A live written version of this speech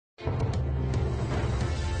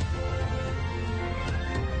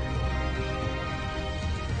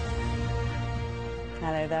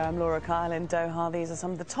Hello there, I'm Laura Kyle in Doha. These are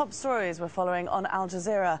some of the top stories we're following on Al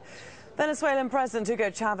Jazeera. Venezuelan President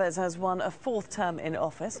Hugo Chavez has won a fourth term in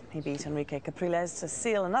office. He beat Enrique Capriles to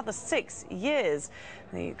seal another 6 years,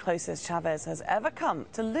 the closest Chavez has ever come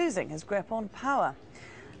to losing his grip on power.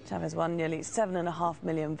 Chavez won nearly 7.5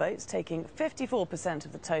 million votes, taking 54%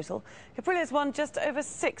 of the total. Capriles won just over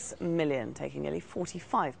 6 million, taking nearly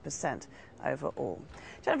 45% overall.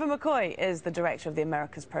 Jennifer McCoy is the director of the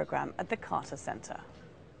Americas program at the Carter Center.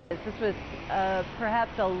 This was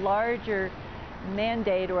perhaps a larger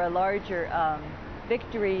mandate or a larger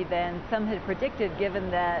victory than some had predicted,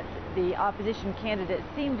 given that the opposition candidates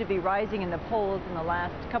seemed to be rising in the polls in the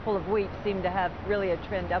last couple of weeks, seemed to have really a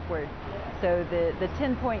trend upward. So the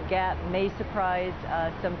 10-point gap may surprise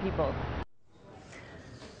some people.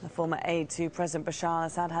 The former aide to President Bashar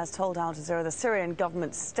al-Assad has told Al Jazeera the Syrian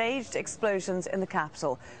government staged explosions in the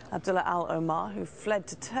capital. Abdullah al-Omar, who fled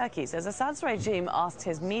to Turkey, says Assad's regime asked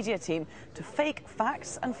his media team to fake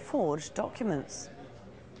facts and forge documents.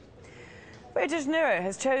 Rio de Janeiro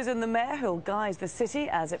has chosen the mayor who will guide the city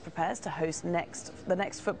as it prepares to host the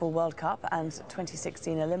next Football World Cup and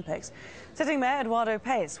 2016 Olympics. Sitting Mayor Eduardo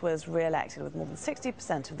Paes was re-elected with more than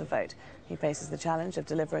 60% of the vote. He faces the challenge of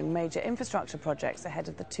delivering major infrastructure projects ahead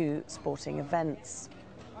of the two sporting events.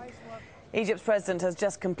 Egypt's president has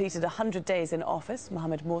just completed 100 days in office.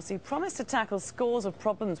 Mohamed Morsi promised to tackle scores of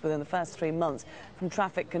problems within the first 3 months, from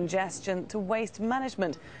traffic congestion to waste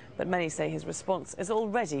management. But many say his response is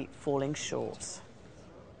already falling short.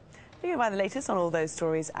 You can find the latest on all those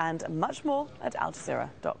stories and much more at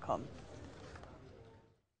aljazeera.com.